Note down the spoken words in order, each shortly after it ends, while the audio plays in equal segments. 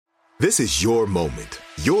This is your moment,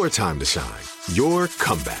 your time to shine, your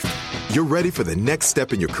comeback. You're ready for the next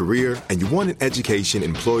step in your career, and you want an education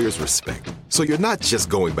employers respect. So you're not just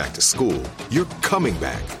going back to school, you're coming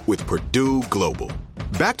back with Purdue Global.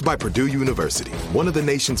 Backed by Purdue University, one of the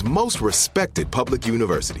nation's most respected public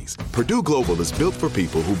universities, Purdue Global is built for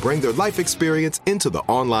people who bring their life experience into the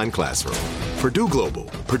online classroom. Purdue Global,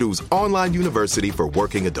 Purdue's online university for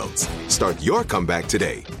working adults. Start your comeback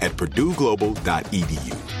today at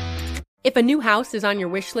purdueglobal.edu. If a new house is on your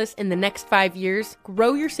wish list in the next 5 years,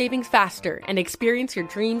 grow your savings faster and experience your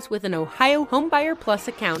dreams with an Ohio Homebuyer Plus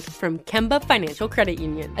account from Kemba Financial Credit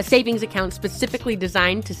Union. A savings account specifically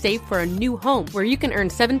designed to save for a new home, where you can earn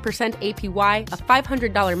 7% APY, a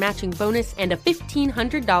 $500 matching bonus, and a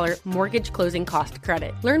 $1,500 mortgage closing cost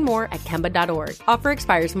credit. Learn more at Kemba.org. Offer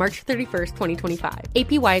expires March 31st, 2025.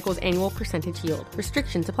 APY equals annual percentage yield.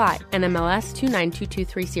 Restrictions apply. NMLS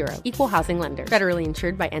 292230. Equal housing lender. Federally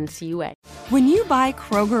insured by NCUA. When you buy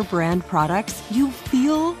Kroger brand products, you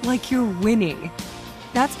feel like you're winning.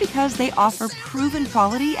 That's because they offer proven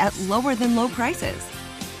quality at lower than low prices.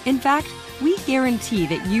 In fact, we guarantee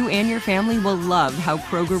that you and your family will love how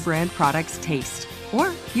Kroger brand products taste,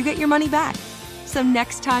 or you get your money back. So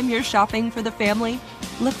next time you're shopping for the family,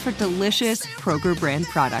 look for delicious Kroger brand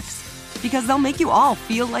products, because they'll make you all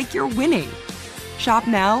feel like you're winning. Shop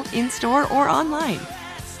now, in-store, or online.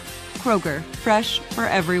 Kroger, fresh for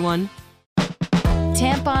everyone.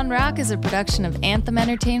 Tampon Rock is a production of Anthem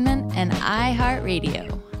Entertainment and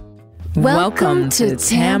iHeartRadio. Welcome to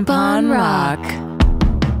Tampon Rock.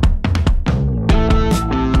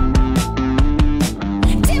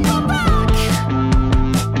 Tampon Rock!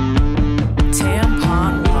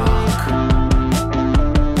 Tampon Rock.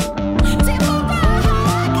 Tampon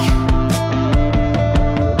Rock!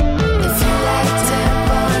 If you like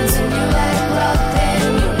tampons and you like rock, then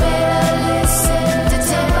you better listen to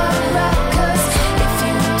Tampon Rock. 'Cause if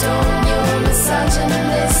you don't, you're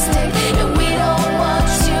misogynistic, and we don't want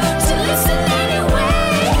you to listen anyway.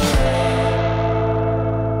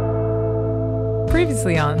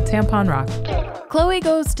 Previously on Tampon Rock. Chloe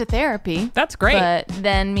goes to therapy. That's great. But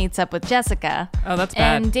then meets up with Jessica. Oh, that's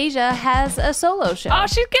bad. And Deja has a solo show. Oh,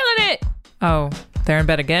 she's killing it. Oh, they're in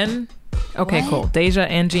bed again? Okay, What? cool. Deja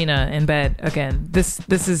and Gina in bed again. This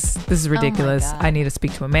is ridiculous. God. I need to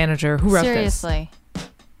speak to a manager. Who wrote Seriously. this?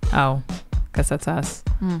 Oh, guess that's us.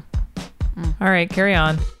 All right, carry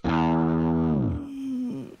on.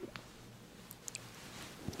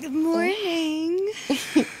 Good morning.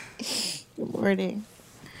 Good morning.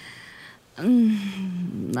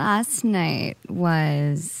 Last night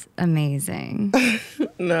was amazing.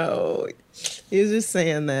 No, you're just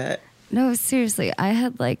saying that. No, seriously, I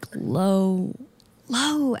had like low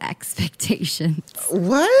expectations.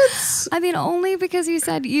 What? I mean, only because you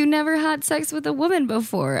said you never had sex with a woman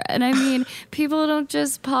before. And I mean, people don't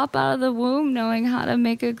just pop out of the womb knowing how to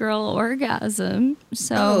make a girl orgasm.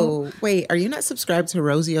 So, Oh, wait, are you not subscribed to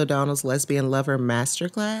Rosie O'Donnell's Lesbian Lover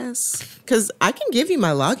Masterclass? Because I can give you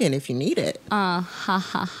my login if you need it. ha ha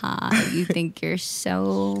ha. You think you're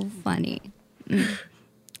so funny.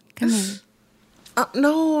 Come here.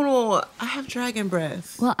 No, I have dragon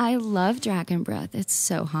breath. Well, I love dragon breath. It's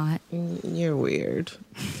so hot. You're weird.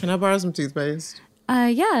 Can I borrow some toothpaste?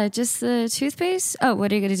 Yeah, just the toothpaste. Oh,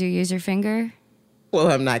 what are you going to do? Use your finger?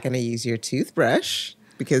 Well, I'm not going to use your toothbrush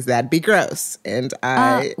because that'd be gross. And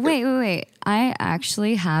Wait. I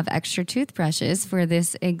actually have extra toothbrushes for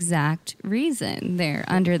this exact reason. They're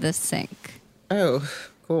under the sink. Oh,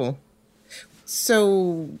 cool.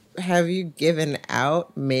 So, have you given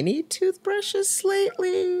out many toothbrushes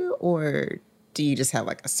lately? Or do you just have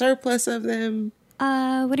like a surplus of them?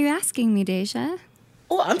 What are you asking me, Deja?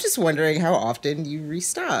 Well, I'm just wondering how often you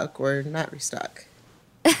restock or not restock.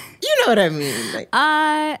 You know what I mean? Like,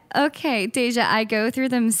 Okay, Deja, I go through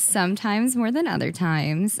them sometimes more than other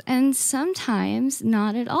times, and sometimes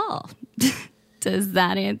not at all. Does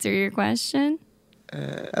that answer your question?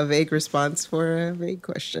 a vague response for a vague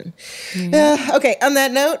question. Okay, on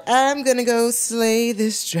that note, I'm gonna go slay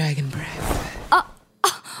this dragon breath.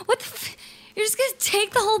 What the you're just gonna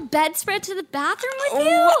take the whole bedspread to the bathroom with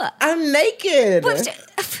you? I'm naked.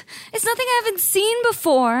 It's nothing I haven't seen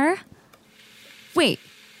before. Wait,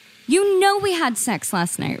 you know we had sex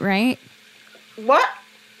last night, right? What?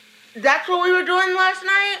 That's what we were doing last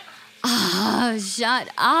night? Oh, shut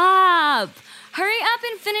up. Hurry up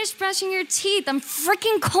and finish brushing your teeth. I'm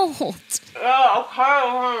freaking cold. Oh,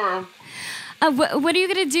 okay. What are you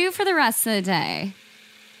going to do for the rest of the day?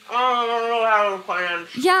 I don't know how to plan.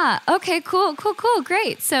 Yeah, okay, cool,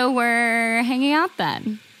 great. So we're hanging out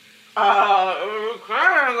then. I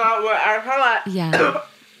feel like... Yeah.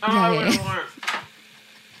 Yeah.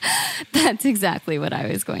 That's exactly what I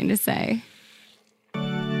was going to say.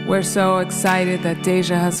 We're so excited that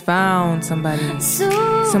Deja has found somebody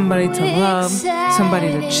to love, somebody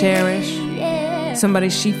to cherish, somebody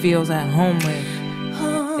she feels at home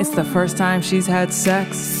with. It's the first time she's had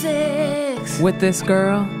sex with this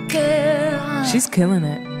girl. She's killing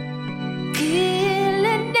it.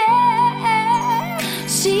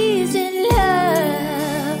 She's in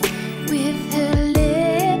love with her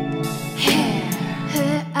lip, hair,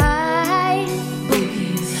 her eye,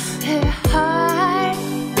 boogies, her heart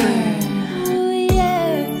burn. Ooh,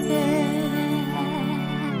 yeah.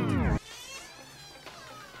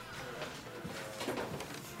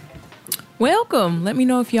 Welcome. Let me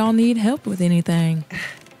know if y'all need help with anything.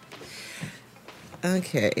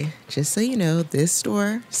 Okay, just so you know, this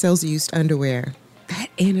store sells used underwear. That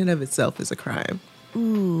in and of itself is a crime.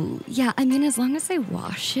 Ooh, yeah. I mean, as long as they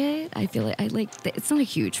wash it, I feel like it's not a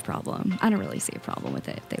huge problem. I don't really see a problem with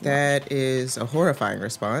it. That is a horrifying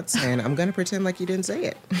response, and I'm going to pretend like you didn't say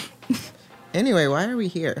it. Anyway, why are we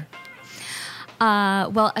here?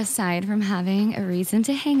 Well, aside from having a reason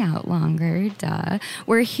to hang out longer,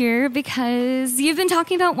 we're here because you've been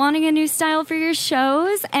talking about wanting a new style for your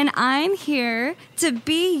shows, and I'm here to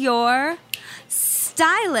be your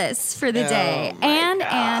stylist for the day.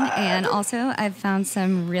 And also, I've found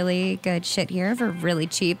some really good shit here for really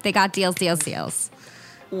cheap. They got deals.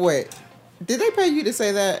 Wait, did they pay you to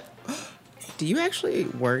say that? Do you actually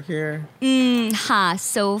work here?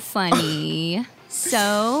 So funny.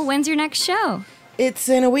 So, when's your next show? It's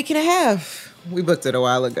in a week and a half. We booked it a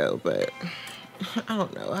while ago, but I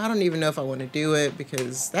don't know. I don't even know if I want to do it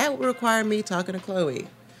because that would require me talking to Chloe.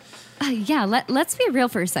 Yeah, let's be real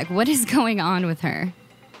for a sec. What is going on with her?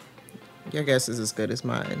 Your guess is as good as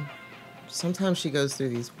mine. Sometimes she goes through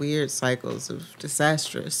these weird cycles of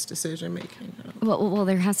disastrous decision-making. Well,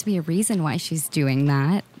 there has to be a reason why she's doing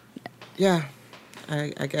that. Yeah,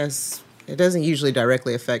 I guess it doesn't usually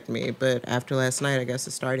directly affect me, but after last night, I guess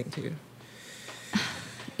it's starting to.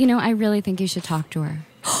 You know, I really think you should talk to her.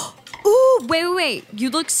 Ooh, wait. You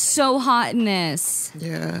look so hot in this.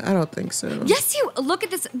 Yeah, I don't think so. Yes, you. Look at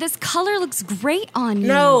this. This color looks great on you.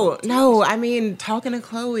 No, I mean, talking to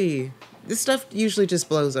Chloe. This stuff usually just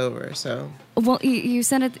blows over, so. Well, you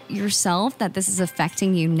said it yourself that this is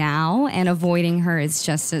affecting you now, and avoiding her is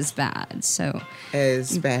just as bad, so.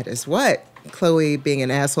 As bad as what? Chloe being an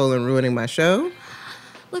asshole and ruining my show?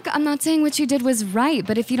 Look, I'm not saying what you did was right,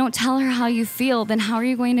 but if you don't tell her how you feel, then how are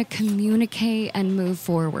you going to communicate and move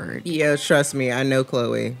forward? Yeah, trust me, I know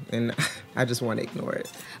Chloe, and I just want to ignore it.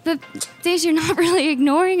 But, Daisy, you're not really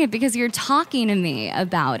ignoring it because you're talking to me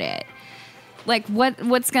about it. Like,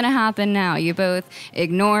 what's going to happen now? You both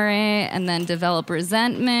ignore it and then develop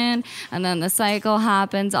resentment, and then the cycle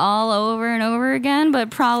happens all over and over again,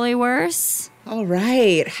 but probably worse. All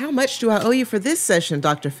right, how much do I owe you for this session,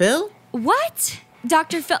 Dr. Phil? What?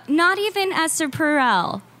 Dr. Phil, not even Esther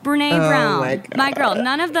Perel, Brene Brown, my girl,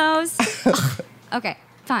 none of those. Ugh. Okay,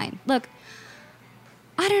 fine. Look,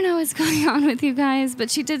 I don't know what's going on with you guys,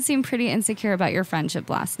 but she did seem pretty insecure about your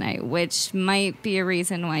friendship last night, which might be a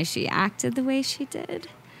reason why she acted the way she did.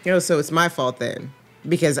 So it's my fault then,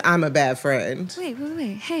 because I'm a bad friend. Wait.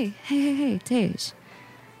 Hey, Tej.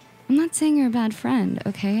 I'm not saying you're a bad friend,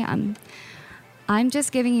 okay? I'm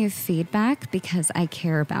just giving you feedback because I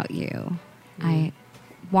care about you. I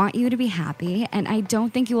want you to be happy, and I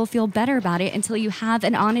don't think you will feel better about it until you have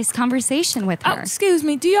an honest conversation with her. Oh, excuse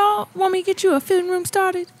me. Do y'all want me to get you a fitting room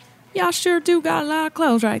started? Y'all sure do got a lot of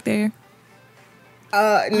clothes right there. No,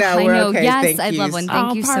 I we're know. okay. Yes, Thank I'd you. love one.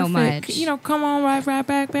 Thank you so perfect. much. You know, come on right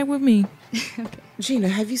back with me. Gina,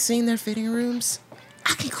 have you seen their fitting rooms?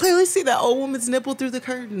 I can clearly see that old woman's nipple through the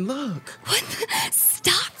curtain. Look. What?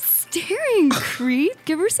 Stop staring, creep.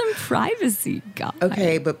 Give her some privacy, God.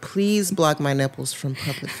 Okay, but please block my nipples from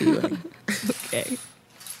public viewing. Okay.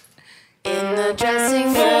 In the dressing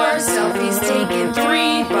room, selfies taken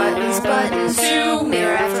 3, buttons 2,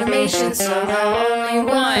 mirror affirmations, somehow only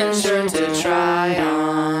one shirt to try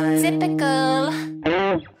on. Typical.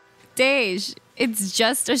 Dej, it's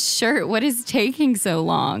just a shirt. What is taking so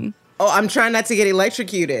long? Oh, I'm trying not to get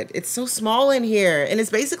electrocuted. It's so small in here, and it's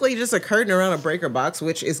basically just a curtain around a breaker box,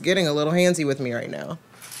 which is getting a little handsy with me right now.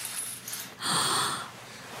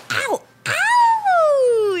 Ow!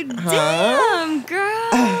 Damn, girl.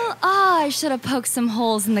 I should have poked some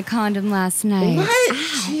holes in the condom last night. What?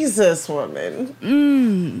 Jesus,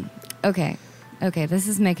 woman. Okay, this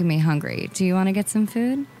is making me hungry. Do you want to get some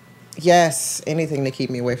food? Yes, anything to keep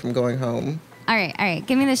me away from going home. All right.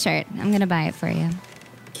 Give me the shirt. I'm going to buy it for you.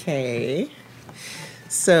 Okay.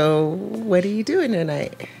 So, what are you doing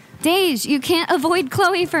tonight? Dej, you can't avoid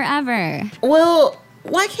Chloe forever. Well,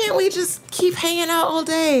 why can't we just keep hanging out all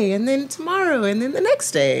day and then tomorrow and then the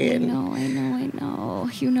next day? I know.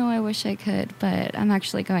 You know I wish I could, but I'm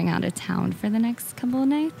actually going out of town for the next couple of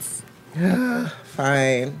nights.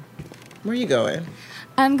 Fine. Where are you going?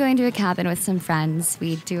 I'm going to a cabin with some friends.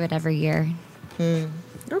 We do it every year.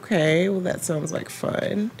 Okay, well, that sounds like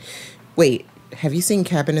fun. Wait, have you seen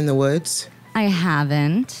Cabin in the Woods? I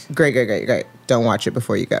haven't. Great. Don't watch it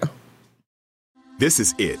before you go. This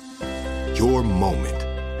is it. Your moment.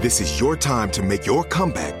 This is your time to make your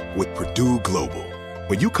comeback with Purdue Global.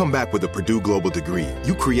 When you come back with a Purdue Global degree,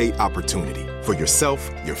 you create opportunity for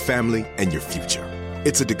yourself, your family, and your future.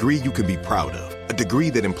 It's a degree you can be proud of, a degree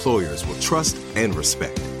that employers will trust and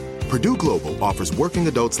respect. Purdue Global offers working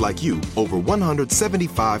adults like you over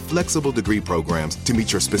 175 flexible degree programs to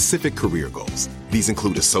meet your specific career goals. These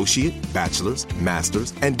include associate, bachelor's,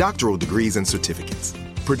 master's, and doctoral degrees and certificates.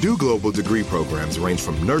 Purdue Global degree programs range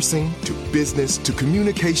from nursing to business to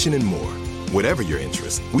communication and more. Whatever your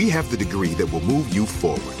interest, we have the degree that will move you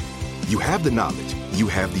forward. You have the knowledge, you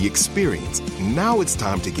have the experience. Now it's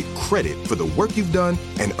time to get credit for the work you've done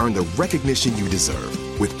and earn the recognition you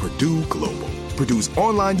deserve with Purdue Global, Purdue's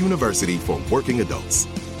online university for working adults.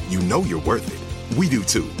 You know you're worth it. We do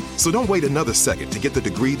too. So don't wait another second to get the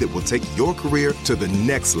degree that will take your career to the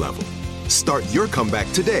next level. Start your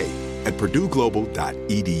comeback today at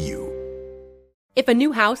purdueglobal.edu. If a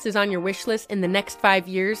new house is on your wish list in the next 5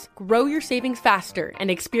 years, grow your savings faster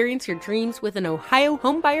and experience your dreams with an Ohio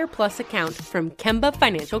Homebuyer Plus account from Kemba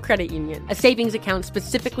Financial Credit Union. A savings account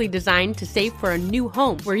specifically designed to save for a new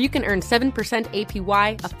home where you can earn 7%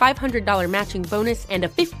 APY, a $500 matching bonus, and a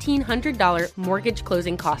 $1,500 mortgage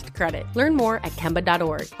closing cost credit. Learn more at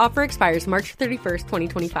Kemba.org. Offer expires March 31st,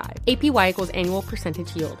 2025. APY equals annual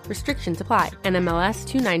percentage yield. Restrictions apply. NMLS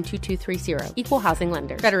 292230. Equal housing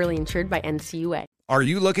lender. Federally insured by NCUA. Are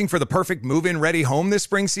you looking for the perfect move-in ready home this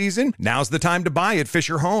spring season? Now's the time to buy at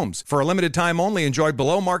Fisher Homes. For a limited time only, enjoy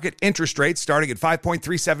below-market interest rates starting at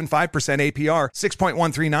 5.375% APR,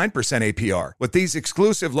 6.139% APR. With these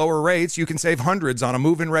exclusive lower rates, you can save hundreds on a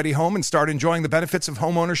move-in ready home and start enjoying the benefits of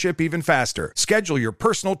homeownership even faster. Schedule your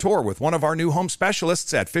personal tour with one of our new home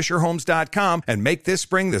specialists at FisherHomes.com and make this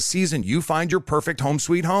spring the season you find your perfect home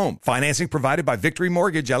sweet home. Financing provided by Victory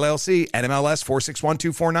Mortgage, LLC, NMLS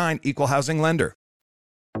 461249, Equal Housing Lender.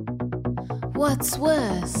 What's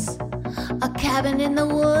worse, a cabin in the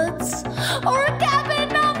woods or a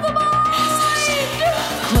cabin on the mind?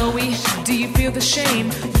 Chloe, do you feel the shame?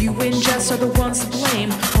 You and Jess are the ones to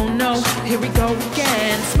blame. Oh no, here we go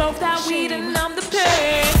again. Smoke that weed and numb the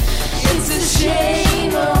pain. It's a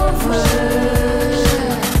shame over.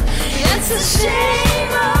 It's a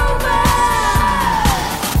shame over.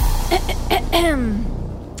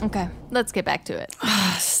 Okay, let's get back to it.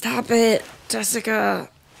 Stop it, Jessica.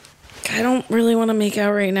 I don't really want to make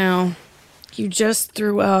out right now. You just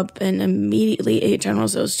threw up and immediately ate General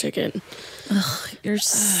Tso's chicken. Ugh, you're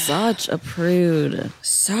such a prude.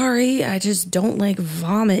 Sorry, I just don't like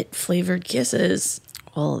vomit-flavored kisses.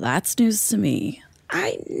 Well, that's news to me.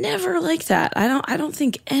 I never like that. I don't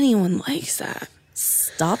think anyone likes that.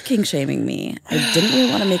 Stop king-shaming me. I didn't really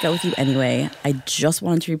want to make out with you anyway. I just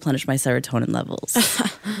wanted to replenish my serotonin levels.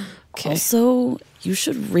 Okay. Also, you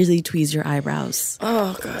should really tweeze your eyebrows.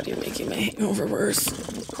 Oh, God, you're making my hangover worse.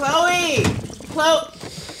 Chloe!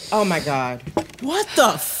 Oh, my God. What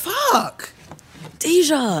the fuck?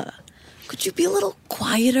 Deja, could you be a little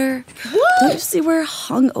quieter? What? Don't you see we're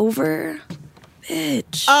hungover?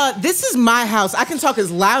 Bitch. This is my house. I can talk as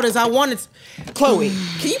loud as I want to. Chloe,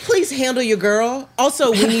 can you please handle your girl?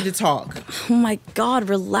 Also, we need to talk. Oh, my God,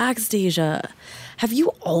 relax, Deja. Have you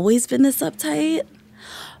always been this uptight?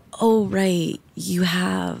 Oh, right, you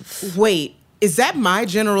have. Wait, is that my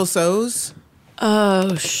General Tso's?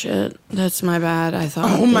 Oh, shit. That's my bad. I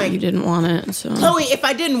thought you didn't want it, so... Chloe, if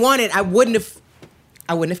I didn't want it, I wouldn't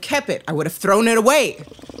have kept it. I would have thrown it away.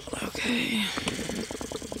 Okay.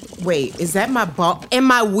 Wait, is that my ball and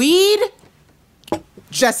my weed?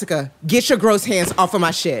 Jessica, get your gross hands off of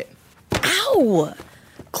my shit. Ow!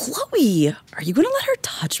 Chloe, are you gonna let her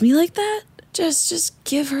touch me like that? Just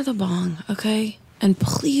give her the bong, okay? And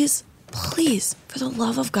please, for the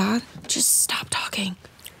love of God, just stop talking.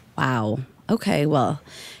 Wow. Okay, well,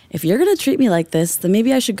 if you're gonna treat me like this, then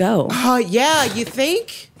maybe I should go. Yeah, you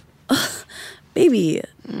think? Baby,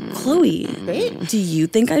 Chloe, do you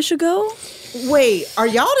think I should go? Wait, are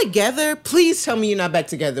y'all together? Please tell me you're not back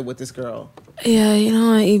together with this girl. Yeah, you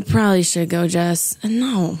know what? You probably should go, Jess. And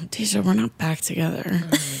no, Deja, we're not back together. Oh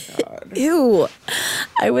my God. Ew.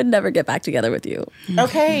 I would never get back together with you.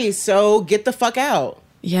 Okay, so get the fuck out.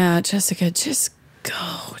 Yeah, Jessica, just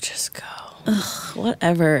go. Ugh,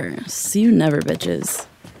 whatever. See you never, bitches.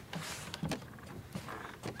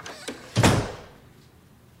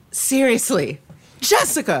 Seriously,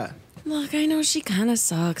 Jessica. Look, I know she kind of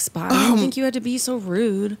sucks, but I don't think you had to be so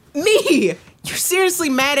rude. Me? You're seriously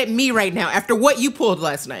mad at me right now after what you pulled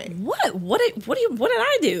last night. What? What did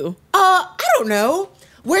I do? I don't know.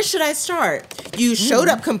 Where should I start? You showed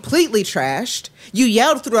up completely trashed. You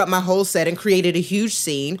yelled throughout my whole set and created a huge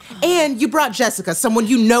scene. And you brought Jessica, someone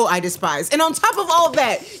you know I despise. And on top of all of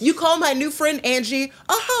that, you call my new friend Angie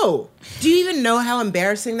a hoe. Do you even know how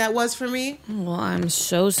embarrassing that was for me? Well, I'm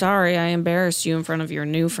so sorry I embarrassed you in front of your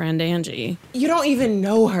new friend Angie. You don't even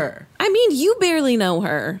know her. I mean, you barely know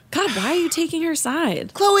her. God, why are you taking her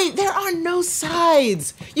side? Chloe, there are no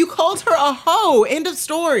sides. You called her a hoe. End of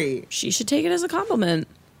story. She should take it as a compliment.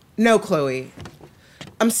 No, Chloe.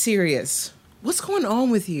 I'm serious. What's going on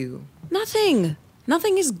with you? Nothing.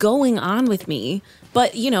 Nothing is going on with me.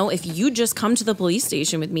 But, you know, if you just come to the police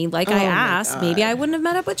station with me like I asked, maybe I wouldn't have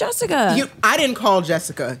met up with Jessica. I didn't call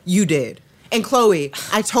Jessica. You did. And Chloe,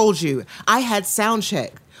 I told you, I had sound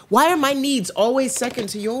check. Why are my needs always second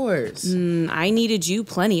to yours? I needed you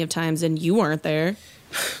plenty of times and you weren't there.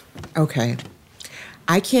 Okay.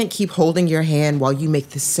 I can't keep holding your hand while you make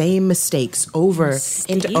the same mistakes over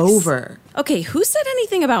and over. Okay, who said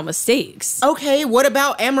anything about mistakes? Okay, what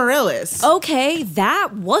about Amaryllis? Okay,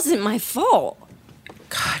 that wasn't my fault.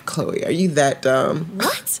 God, Chloe, are you that dumb?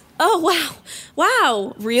 What? Oh, wow.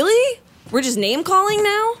 Wow, really? We're just name calling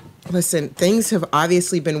now? Listen, things have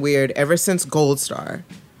obviously been weird ever since Gold Star.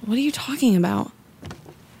 What are you talking about?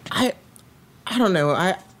 I don't know.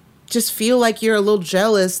 I just feel like you're a little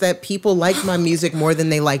jealous that people liked my music more than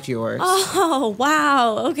they liked yours. Oh,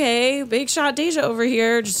 wow. Okay. Big shot Deja over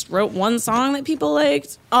here. Just wrote one song that people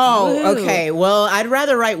liked. Oh, Woo. okay. Well, I'd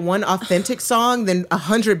rather write one authentic song than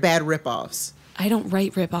 100 bad ripoffs. I don't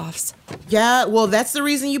write ripoffs. Yeah, well, that's the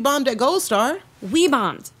reason you bombed at Gold Star. We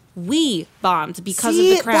bombed. We bombed because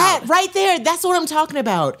See, of the crowd. That right there, that's what I'm talking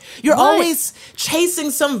about. You're always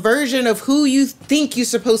chasing some version of who you think you're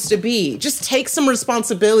supposed to be. Just take some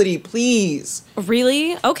responsibility, please.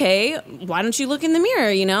 Really? Okay. Why don't you look in the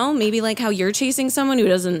mirror, you know? Maybe like how you're chasing someone who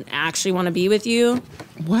doesn't actually want to be with you.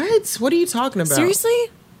 What? What are you talking about? Seriously?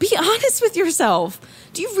 Be honest with yourself.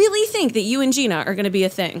 Do you really think that you and Gina are going to be a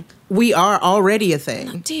thing? We are already a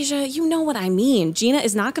thing. Deja, you know what I mean. Gina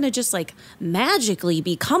is not going to just like magically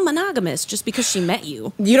become monogamous just because she met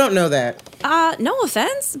you. You don't know that. No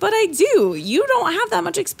offense, but I do. You don't have that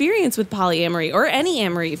much experience with polyamory or any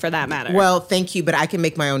amory for that matter. Well, thank you, but I can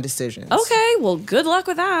make my own decisions. Okay, well, good luck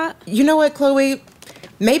with that. You know what, Chloe?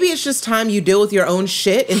 Maybe it's just time you deal with your own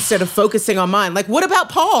shit instead of focusing on mine. Like, what about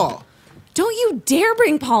Paul? Don't you dare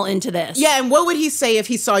bring Paul into this. Yeah, and what would he say if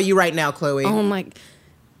he saw you right now, Chloe? Oh my...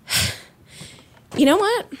 You know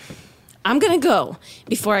what? I'm gonna go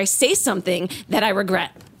before I say something that I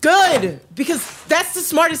regret. Good, because that's the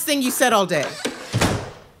smartest thing you said all day.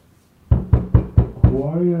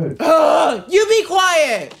 Quiet. You be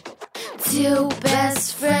quiet! Two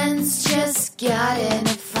best friends just got in a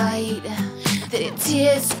fight. The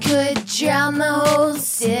tears could drown the whole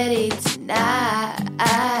city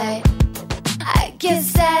tonight. I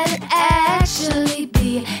guess that'd actually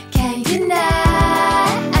be kinda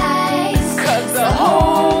nice. 'Cause the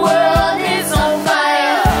whole world is on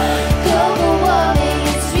fire. Global warming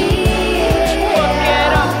is real.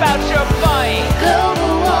 Forget about your fight.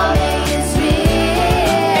 Global warming is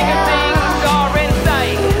real. Bigger things are in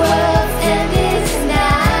sight. The world's end is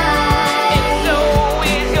tonight. And so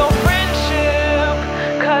is your friendship.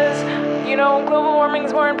 'Cause, you know, global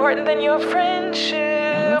warming's more important than your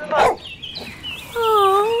friendship.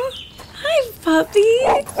 Oh, hi, puppy.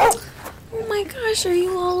 Oh my gosh, are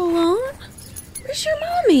you all alone? Where's your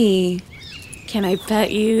mommy? Can I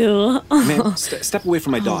pet you? Ma'am, step away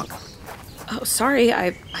from my dog. Oh, sorry.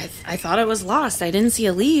 I thought I was lost. I didn't see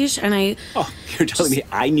a leash, and I... Oh, you're telling me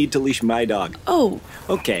I need to leash my dog? Oh.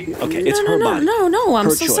 Okay, it's her body. No, I'm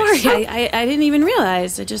Her so choice. sorry. I didn't even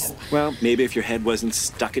realize. I just... Well, maybe if your head wasn't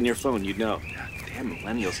stuck in your phone, you'd know. Damn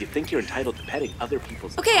millennials, you think you're entitled to petting other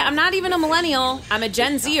people's... Okay, I'm not even a millennial. I'm a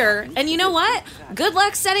Gen Zer. And you know what? Good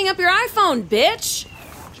luck setting up your iPhone, bitch.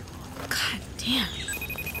 God damn.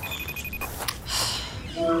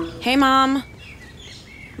 Hey, Mom.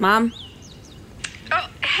 Mom? Oh,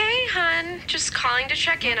 hey, hon. Just calling to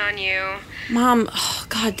check in on you. Mom, oh,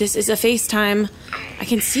 God, this is a FaceTime. I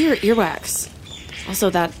can see your earwax.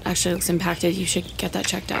 Also, that actually looks impacted. You should get that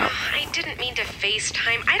checked out. I didn't mean to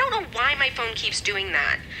FaceTime. I don't know why my phone keeps doing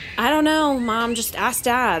that. I don't know, Mom. Just ask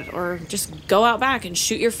Dad. Or just go out back and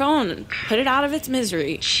shoot your phone and put it out of its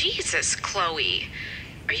misery. Jesus, Chloe.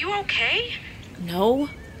 Are you okay? No,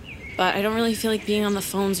 but I don't really feel like being on the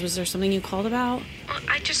phones. Was there something you called about? Well,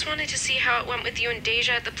 I just wanted to see how it went with you and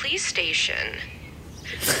Deja at the police station.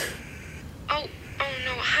 Oh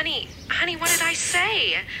no, honey, what did I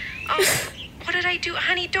say? Oh, what did I do?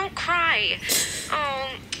 Honey, don't cry. Oh,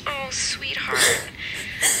 sweetheart.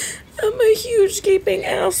 I'm a huge gaping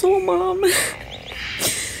asshole, Mom.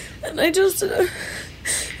 And I just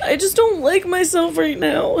don't like myself right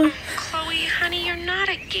now. Chloe, honey, you're not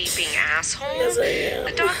a gaping asshole. Yes, I am.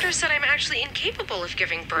 The doctor said I'm actually incapable of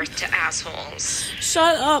giving birth to assholes.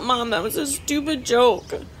 Shut up, Mom. That was a stupid joke.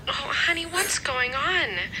 Oh, honey, what's going on?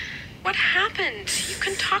 What happened? You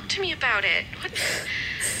can talk to me about it. What?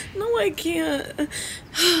 No, I can't.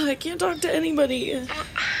 I can't talk to anybody.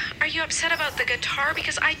 Are you upset about the guitar?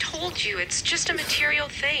 Because I told you, it's just a material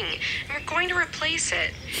thing, and we're going to replace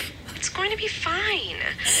it. It's going to be fine.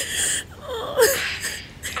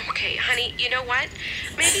 Okay, honey, you know what?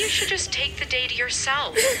 Maybe you should just take the day to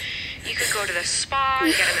yourself. You could go to the spa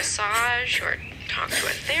and get a massage, or talk to a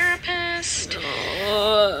therapist.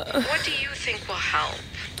 What do you think will help?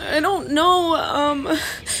 I don't know,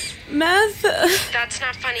 meth? That's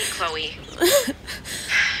not funny, Chloe.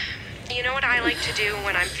 You know what I like to do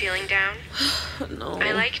when I'm feeling down? No.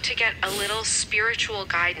 I like to get a little spiritual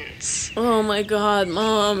guidance. Oh my God,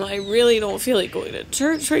 Mom, I really don't feel like going to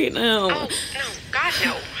church right now. Oh, no, God,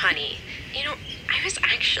 no, honey. You know, I was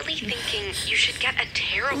actually thinking you should get a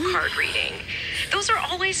tarot card reading. Those are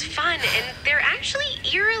always fun, and they're actually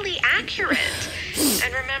eerily accurate.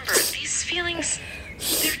 And remember, these feelings,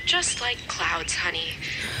 they're just like clouds, honey.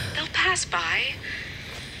 They'll pass by.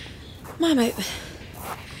 Mom, I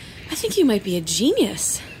think you might be a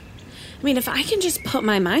genius. I mean, if I can just put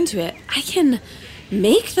my mind to it, I can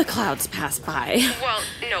make the clouds pass by. Well,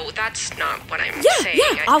 no, that's not what I'm saying.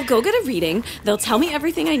 Yeah, I'll go get a reading. They'll tell me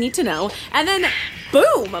everything I need to know, and then,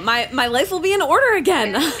 boom, my life will be in order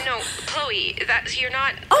again. No, Chloe, you're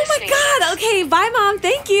not Oh listening. my God, okay, bye, Mom,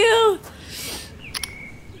 thank you.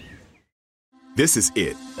 This is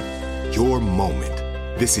it. Your moment.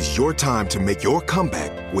 This is your time to make your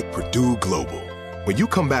comeback with Purdue Global. When you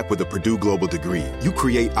come back with a Purdue Global degree, you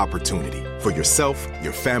create opportunity for yourself,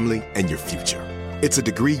 your family, and your future. It's a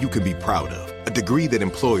degree you can be proud of, a degree that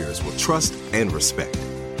employers will trust and respect.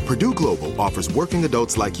 Purdue Global offers working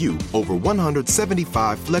adults like you over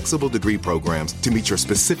 175 flexible degree programs to meet your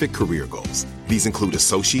specific career goals. These include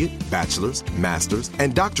associate, bachelor's, master's,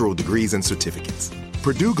 and doctoral degrees and certificates.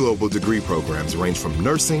 Purdue Global degree programs range from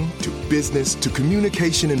nursing to business to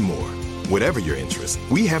communication and more. Whatever your interest,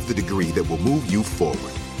 we have the degree that will move you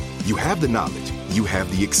forward. You have the knowledge, you have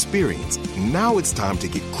the experience. Now it's time to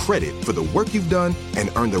get credit for the work you've done and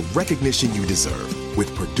earn the recognition you deserve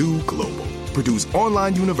with Purdue Global, Purdue's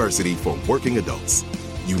online university for working adults.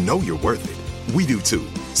 You know you're worth it. We do too.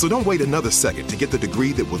 So don't wait another second to get the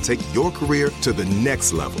degree that will take your career to the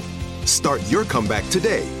next level. Start your comeback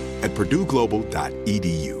today at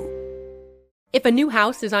purdueglobal.edu. If a new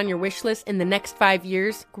house is on your wish list in the next 5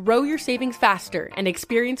 years, grow your savings faster and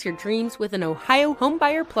experience your dreams with an Ohio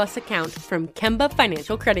Homebuyer Plus account from Kemba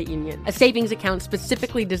Financial Credit Union. A savings account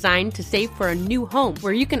specifically designed to save for a new home,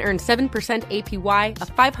 where you can earn 7% APY,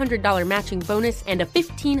 a $500 matching bonus, and a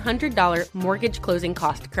 $1,500 mortgage closing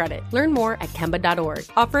cost credit. Learn more at Kemba.org.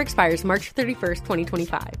 Offer expires March 31st,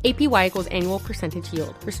 2025. APY equals annual percentage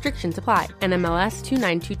yield. Restrictions apply. NMLS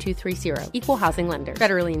 292230. Equal housing lender.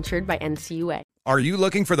 Federally insured by NCUA. Are you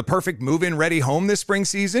looking for the perfect move-in ready home this spring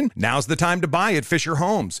season? Now's the time to buy at Fisher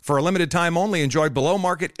Homes. For a limited time only, enjoy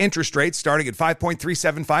below-market interest rates starting at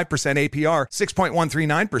 5.375% APR,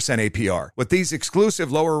 6.139% APR. With these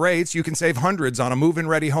exclusive lower rates, you can save hundreds on a move-in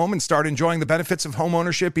ready home and start enjoying the benefits of home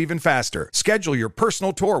ownership even faster. Schedule your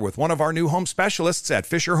personal tour with one of our new home specialists at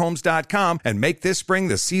FisherHomes.com and make this spring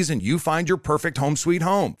the season you find your perfect home sweet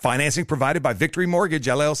home. Financing provided by Victory Mortgage,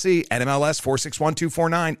 LLC, NMLS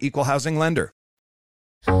 461249, Equal Housing Lender.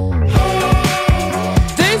 This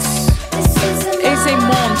is a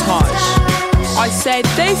montage. I said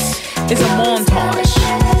this is a montage.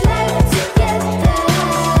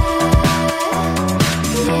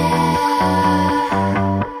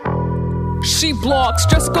 She blogs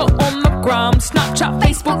Jessica on the gram, Snapchat,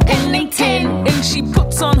 Facebook, and LinkedIn. And she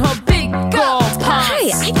puts on her big girl pants.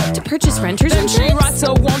 Hi, I need to purchase renters Then insurance. she writes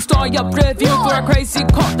a one-star Yelp review for a crazy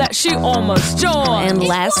cop that she almost joined. And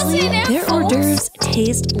lastly, their hors d'oeuvres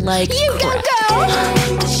taste like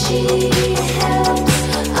crap. She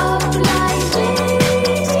helps up like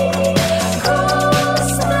cross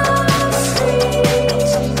the street.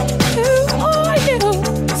 Who are you?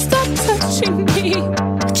 Stop touching me.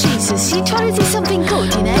 Jesus, she trying to do something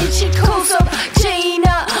good, you know? She calls up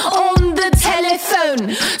Gina on the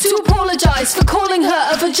telephone to apologise for calling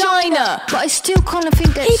her a vagina. but I still kind of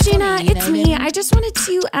think that. Hey, Gina, it's me. I just wanted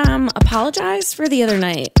to apologize for the other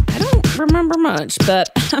night. I don't remember much, but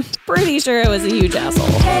I'm pretty sure I was a huge asshole.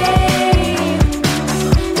 Hey,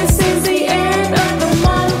 this is the end of the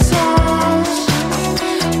montage.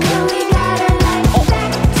 Can we get it like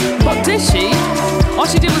that? What did she? All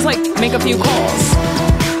she did was like make a few calls.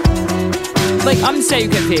 Like, I'm so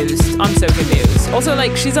confused. Also,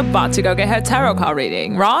 like, she's about to go get her tarot card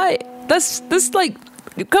reading, right? This like,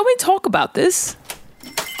 can we talk about this?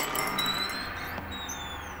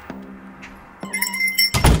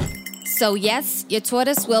 So yes, your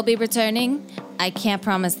tortoise will be returning. I can't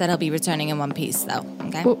promise that he'll be returning in one piece, though.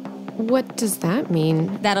 Okay. Well, what does that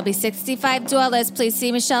mean? That'll be $65. Please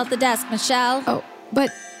see Michelle at the desk. Michelle. Oh,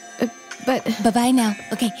 but. Bye-bye now.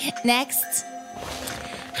 Okay. Next.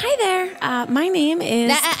 Hi there. My name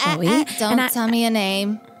is Chloe. Don't tell me a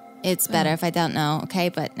name. It's better if I don't know. Okay,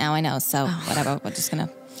 but now I know. So whatever. We're just gonna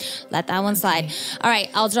let that one slide. All right.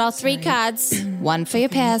 I'll draw 3 cards. One for your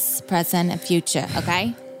past, present, and future.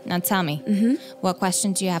 Okay. Now tell me, what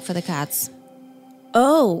question do you have for the cards?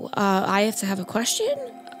 Oh, I have to have a question?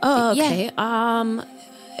 Oh, okay. Yeah.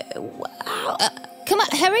 Come on,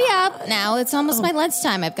 hurry up. Now, it's almost my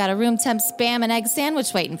lunchtime. I've got a room temp Spam and egg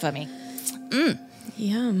sandwich waiting for me.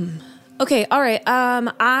 Yum. Okay, all right.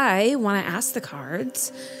 I want to ask the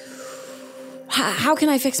cards, how can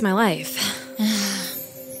I fix my life?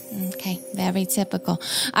 Okay, very typical.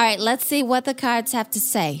 All right, let's see what the cards have to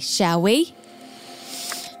say, shall we?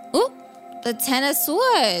 Ooh, the Ten of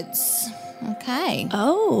Swords. Okay.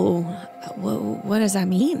 Oh, what does that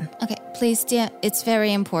mean? Okay, please, dear, it's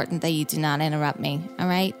very important that you do not interrupt me, all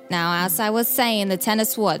right? Now, as I was saying, the Ten of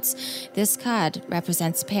Swords, this card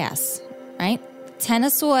represents past, right? Ten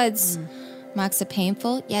of Swords marks a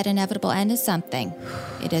painful yet inevitable end to something.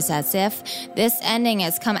 It is as if this ending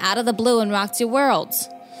has come out of the blue and rocked your world.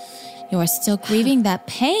 You are still grieving that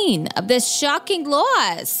pain of this shocking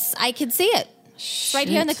loss. I can see it. It's right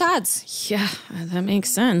here in the cards. Yeah, that makes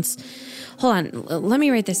sense. Hold on, let me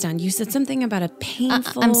write this down. You said something about a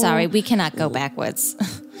painful... I'm sorry, we cannot go backwards.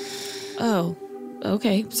 Oh,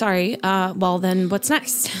 okay, sorry. Well, then what's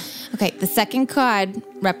next? Okay, the second card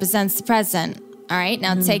represents the present. All right,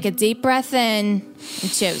 now take a deep breath in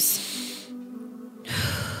and choose.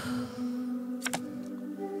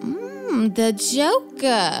 The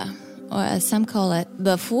Joker, or as some call it,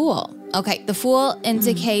 the Fool. Okay, the Fool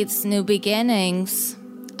indicates new beginnings.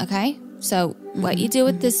 Okay, so what you do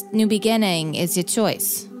with this new beginning is your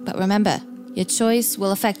choice. But remember, your choice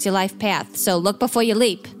will affect your life path, so look before you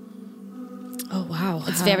leap. Oh, wow.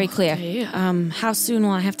 It's very clear. Okay. How soon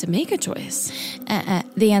will I have to make a choice?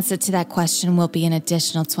 The answer to that question will be an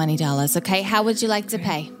additional $20, okay? How would you like to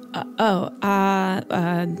pay? Card,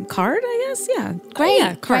 I guess? Yeah. Great,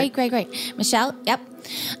 yeah, card. great. Michelle, yep.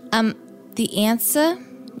 The answer,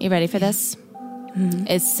 you ready for this?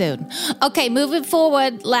 Is soon. Okay, moving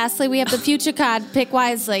forward, lastly, we have the future card. Pick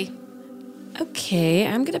wisely. Okay,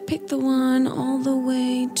 I'm gonna pick the one all the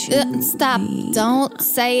way to... Stop. Don't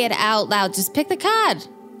say it out loud. Just pick the card.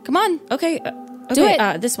 Come on. Okay. Do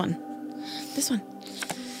it. This one.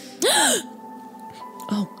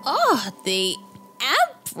 Oh, the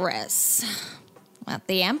Empress. Well,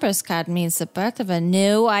 the Empress card means the birth of a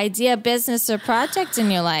new idea, business, or project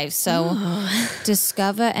in your life. So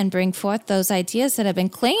discover and bring forth those ideas that have been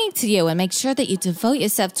clinging to you and make sure that you devote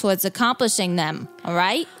yourself towards accomplishing them. All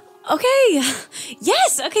right? Okay.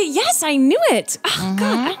 Yes, I knew it. Oh,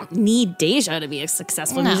 God, I don't need Deja to be a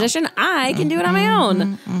successful musician. I can do it on my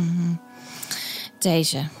own.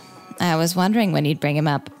 Deja. I was wondering when you'd bring him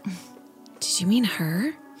up. Did you mean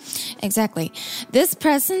her? Exactly. This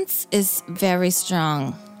presence is very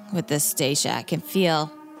strong with this Deja. I can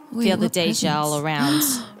feel the Deja all around.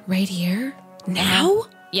 Right here? Now?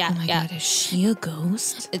 Yeah, oh my God, is she a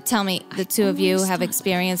ghost? Tell me, the two of you have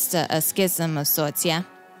experienced a schism of sorts, yeah?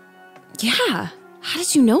 Yeah. How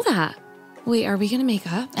did you know that? Wait, are we going to make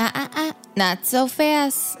up? Not so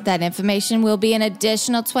fast. That information will be an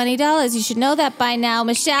additional $20. You should know that by now.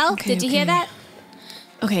 Michelle, did you hear that?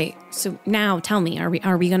 Okay, so now tell me, are we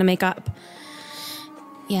going to make up?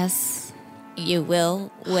 Yes, you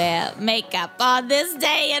will wear makeup on this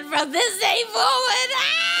day and from this day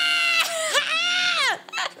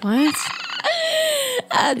forward. What?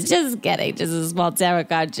 Just kidding. Just a small tarot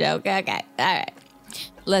card joke. Okay, all right.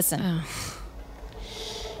 Listen.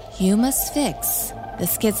 You must fix the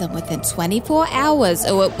schism within 24 hours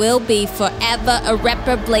or it will be forever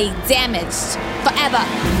irreparably damaged. Forever.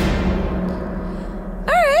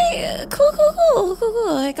 All right. Cool.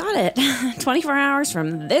 I got it. 24 hours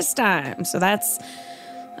from this time. So that's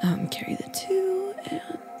carry the 2 and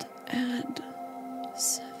add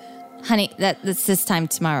 7. Honey, that's this time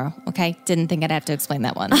tomorrow, okay? Didn't think I'd have to explain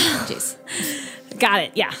that one. Jeez. Got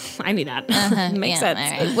it. Yeah, I knew that. Makes sense.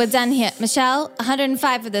 All right. We're done here. Michelle,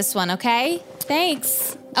 105 for this one, okay?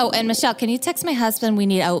 Thanks. Oh, and Michelle, can you text my husband? We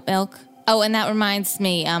need oat milk. Oh, and that reminds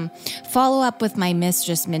me, follow up with my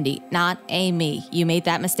mistress, Mindy, not Amy. You made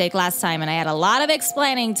that mistake last time, and I had a lot of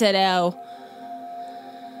explaining to do.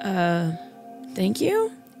 Thank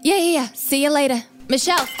you? Yeah. See you later.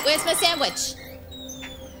 Michelle, where's my sandwich?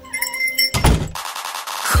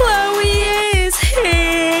 Chloe is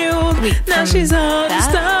healed. Now she's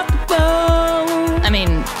unstoppable. I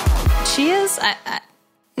mean, she is. I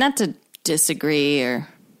not to disagree or,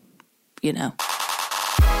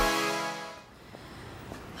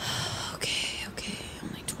 Okay.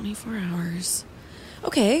 Only 24 hours.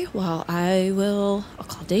 Okay, well, I'll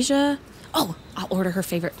call Deja. Oh, I'll order her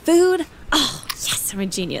favorite food. Oh, yes, I'm a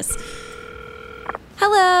genius.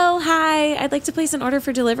 Hello, hi. I'd like to place an order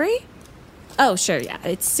for delivery. Oh, sure, yeah.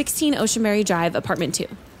 It's 16 Oceanberry Drive, apartment 2.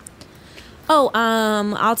 Oh,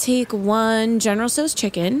 I'll take 1 General Tso's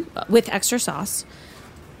chicken with extra sauce.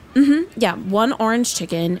 Yeah, 1 orange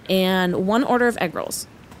chicken and 1 order of egg rolls.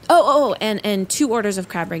 Oh, and 2 orders of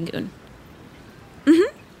crab rangoon.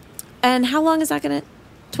 And how long is that gonna...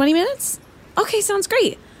 20 minutes? Okay, sounds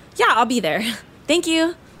great. Yeah, I'll be there. Thank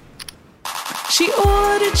you. She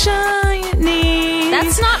ordered giant knees.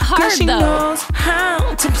 That's not hard, she though. knows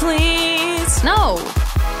how to please. No.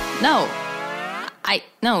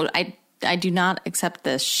 I do not accept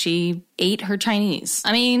this. She ate her Chinese.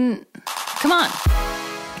 I mean, come on.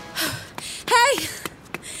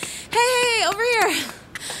 Hey, over here.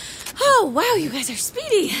 Oh, wow, you guys are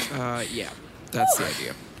speedy. Yeah, that's the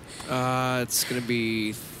idea. It's gonna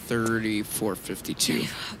be 34.52.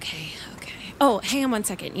 Okay. Oh, hang on 1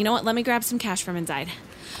 second. You know what? Let me grab some cash from inside.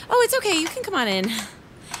 Oh, it's okay. You can come on in.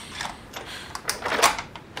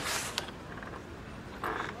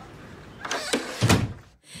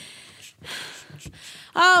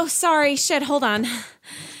 Oh, sorry. Shit, hold on.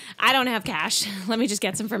 I don't have cash. Let me just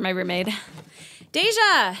get some from my roommate.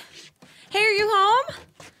 Deja! Hey, are you home?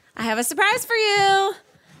 I have a surprise for you.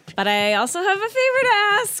 But I also have a favor to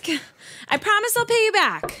ask. I promise I'll pay you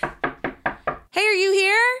back. Hey, are you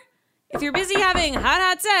here? If you're busy having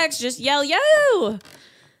hot sex, just yell, yo!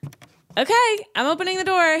 Okay, I'm opening the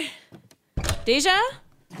door. Deja?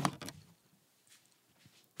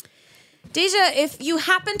 Deja, if you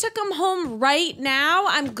happen to come home right now,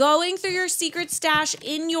 I'm going through your secret stash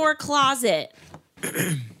in your closet.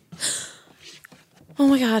 Oh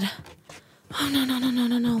my god. Oh,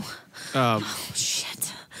 no. Oh,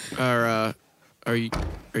 shit. Are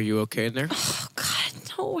you okay in there? Oh, God,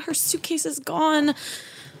 no. Her suitcase is gone.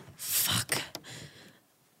 Fuck.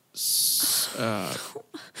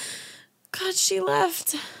 God, she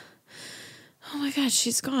left. Oh my god,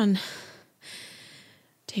 she's gone.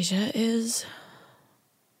 Deja is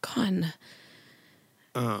gone.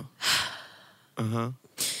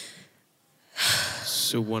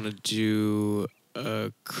 So wanna do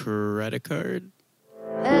a credit card?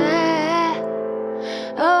 I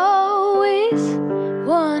always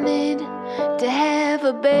wanted to have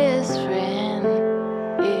a best friend.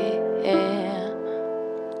 Yeah.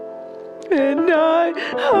 And I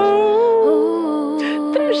hope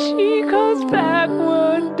that she comes back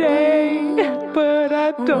one day, but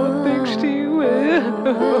I don't think she will.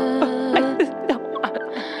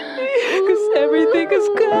 Cause everything is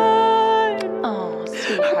gone. Oh,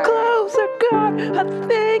 sweetheart. Her clothes are gone, her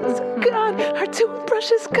things are gone, her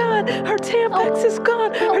toothbrush is gone, her Tampax is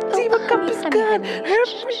gone, her Diva cup is gone,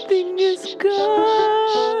 everything is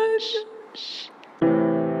gone.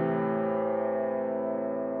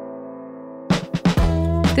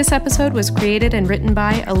 This episode was created and written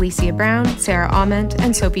by Alicia Brown, Sarah Ament,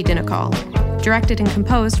 and Sophie Dinacol. Directed and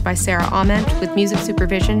composed by Sarah Ament, with music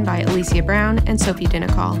supervision by Alicia Brown and Sophie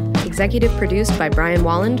Dinacol. Executive produced by Brian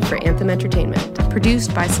Walland for Anthem Entertainment.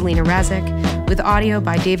 Produced by Selena Razik, with audio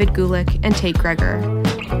by David Gulick and Tate Greger.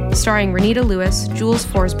 Starring Renita Lewis, Jules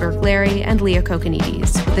Forsberg-Larry, and Leah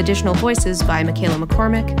Kokonides, with additional voices by Michaela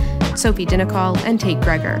McCormick, Sophie Dinacol, and Tate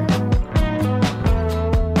Greger.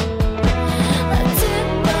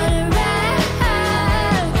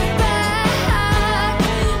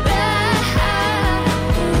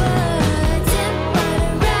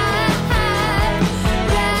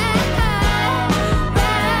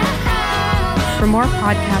 For more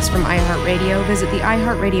podcasts from iHeartRadio, visit the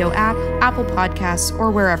iHeartRadio app, Apple Podcasts, or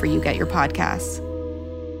wherever you get your podcasts.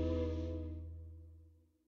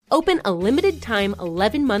 Open a limited time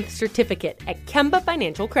 11-month certificate at Kemba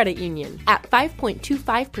Financial Credit Union. At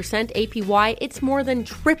 5.25% APY, it's more than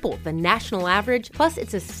triple the national average, plus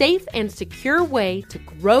it's a safe and secure way to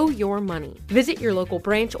grow your money. Visit your local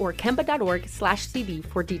branch or kemba.org/CD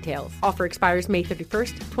for details. Offer expires May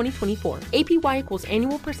 31st, 2024. APY equals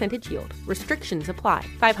annual percentage yield. Restrictions apply.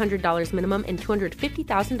 $500 minimum and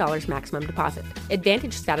 $250,000 maximum deposit.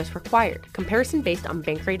 Advantage status required. Comparison based on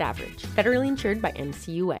bank rate average. Federally insured by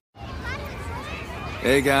NCUA.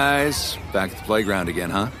 Hey guys, back at the playground again,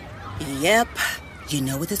 huh? Yep. You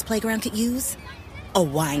know what this playground could use? A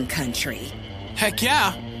wine country. Heck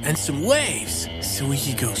yeah, and some waves, so we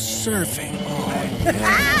could go surfing. Oh,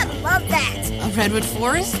 yeah. Love that. A redwood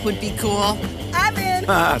forest would be cool. I'm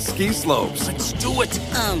in. Ski slopes. Let's do it.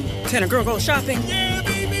 Can a girl go shopping? Yeah,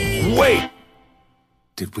 baby. Wait!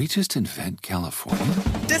 Did we just invent California?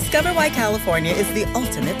 Discover why California is the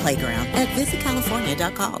ultimate playground at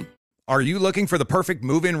visitcalifornia.com. Are you looking for the perfect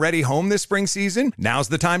move-in ready home this spring season? Now's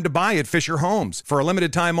the time to buy at Fisher Homes. For a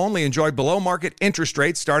limited time only, enjoy below-market interest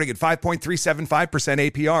rates starting at 5.375%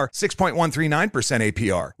 APR, 6.139%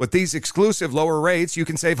 APR. With these exclusive lower rates, you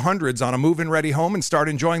can save hundreds on a move-in ready home and start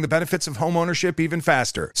enjoying the benefits of homeownership even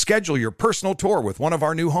faster. Schedule your personal tour with one of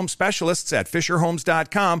our new home specialists at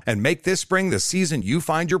FisherHomes.com and make this spring the season you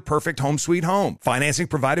find your perfect home sweet home. Financing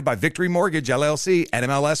provided by Victory Mortgage, LLC,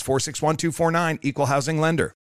 NMLS 461249, Equal Housing Lender.